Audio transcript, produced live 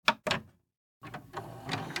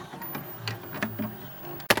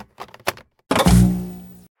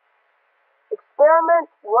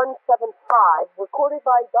Ep.175, recorded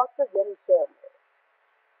by Dr. Yen Chandler.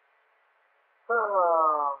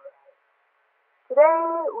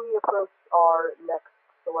 Today, we approach our next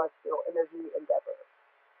celestial energy endeavor.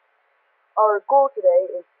 Our goal today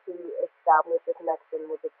is to establish a connection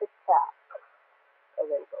with the tic-tac, and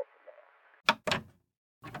then go from there.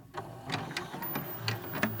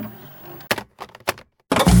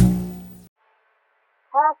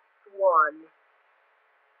 Task 1.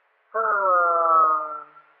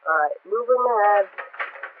 Alright, moving ahead.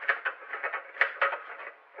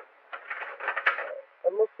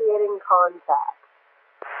 Initiating contact.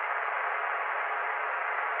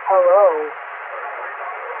 Hello.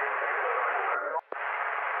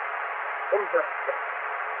 Interesting.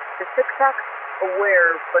 The tic-tac's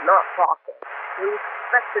aware, but not talking. We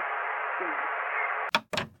expected speech.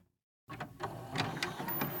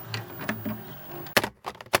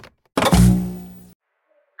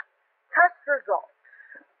 Test results.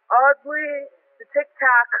 Oddly, the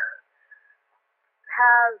tic-tac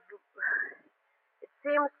it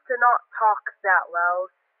seems to not talk that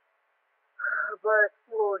loud, but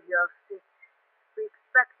we'll adjust it. We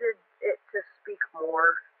expected it to speak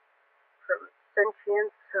more. From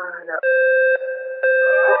sentience, no.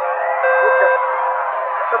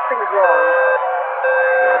 Something's wrong.